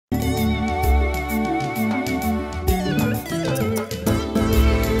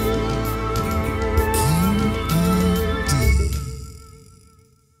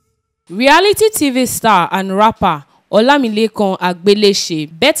Reality TV star and rapper Laycon Agbelese,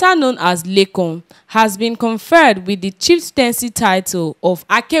 better known as Laycon, has been conferred with the chieftaincy title of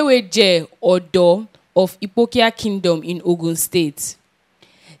Akeweje Odo of Ipokia Kingdom in Ogun State.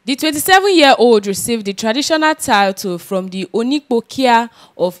 The 27-year-old received the traditional title from the Ipokia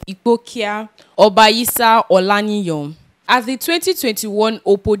of Ipokia, Obayisa Olaniyan, at the 2021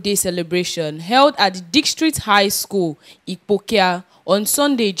 Opo Day celebration held at the District High School, Ipokia, on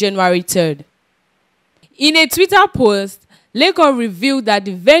Sunday, January 3rd. In a Twitter post, Laycon revealed that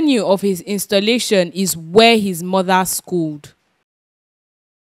the venue of his installation is where his mother schooled.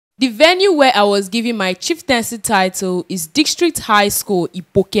 The venue where I was given my chieftaincy title is District High School,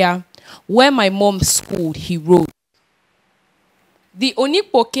 Ipokia, where my mom schooled, he wrote. The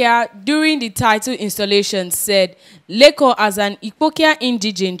Ipokia during the title installation said Laycon as an Ipokia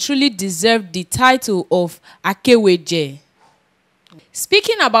indigene truly deserved the title of Akeweje.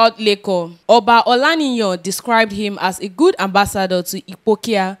 Speaking about Laycon, Oba Olaniyan described him as a good ambassador to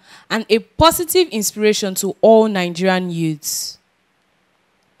Ipokia and a positive inspiration to all Nigerian youths.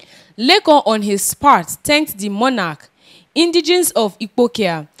 Laycon on his part thanked the monarch, indigenes of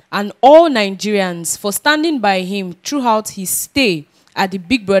Ipokia, and all Nigerians for standing by him throughout his stay at the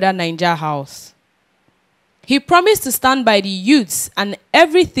Big Brother Naija house. He promised to stand by the youths and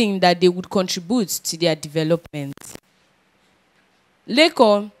everything that they would contribute to their development.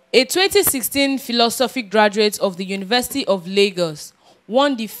 Laycon, a 2016 philosophy graduate of the University of Lagos,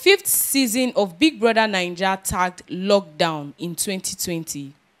 won the 5th season of Big Brother Naija tagged Lockdown in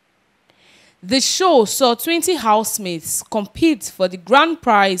 2020. The show saw 20 housemates compete for the grand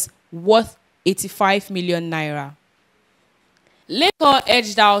prize worth 85 million naira. Laycon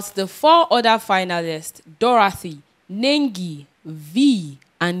edged out the 4 other finalists, Dorothy, Nengi, V,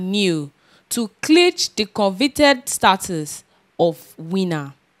 and Neil, to clinch the coveted status of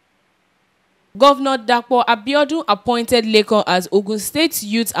winner. Governor Dapo Abiodun appointed Laycon as Ogun State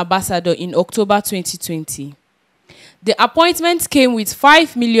Youth Ambassador in October 2020. The appointment came with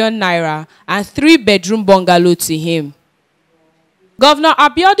 5 million naira and 3-bedroom bungalow to him. Governor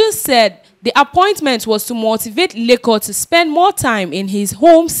Abiodun said the appointment was to motivate Laycon to spend more time in his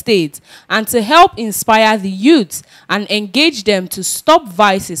home state and to help inspire the youth and engage them to stop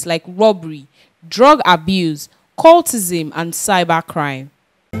vices like robbery, drug abuse, cultism, and cybercrime.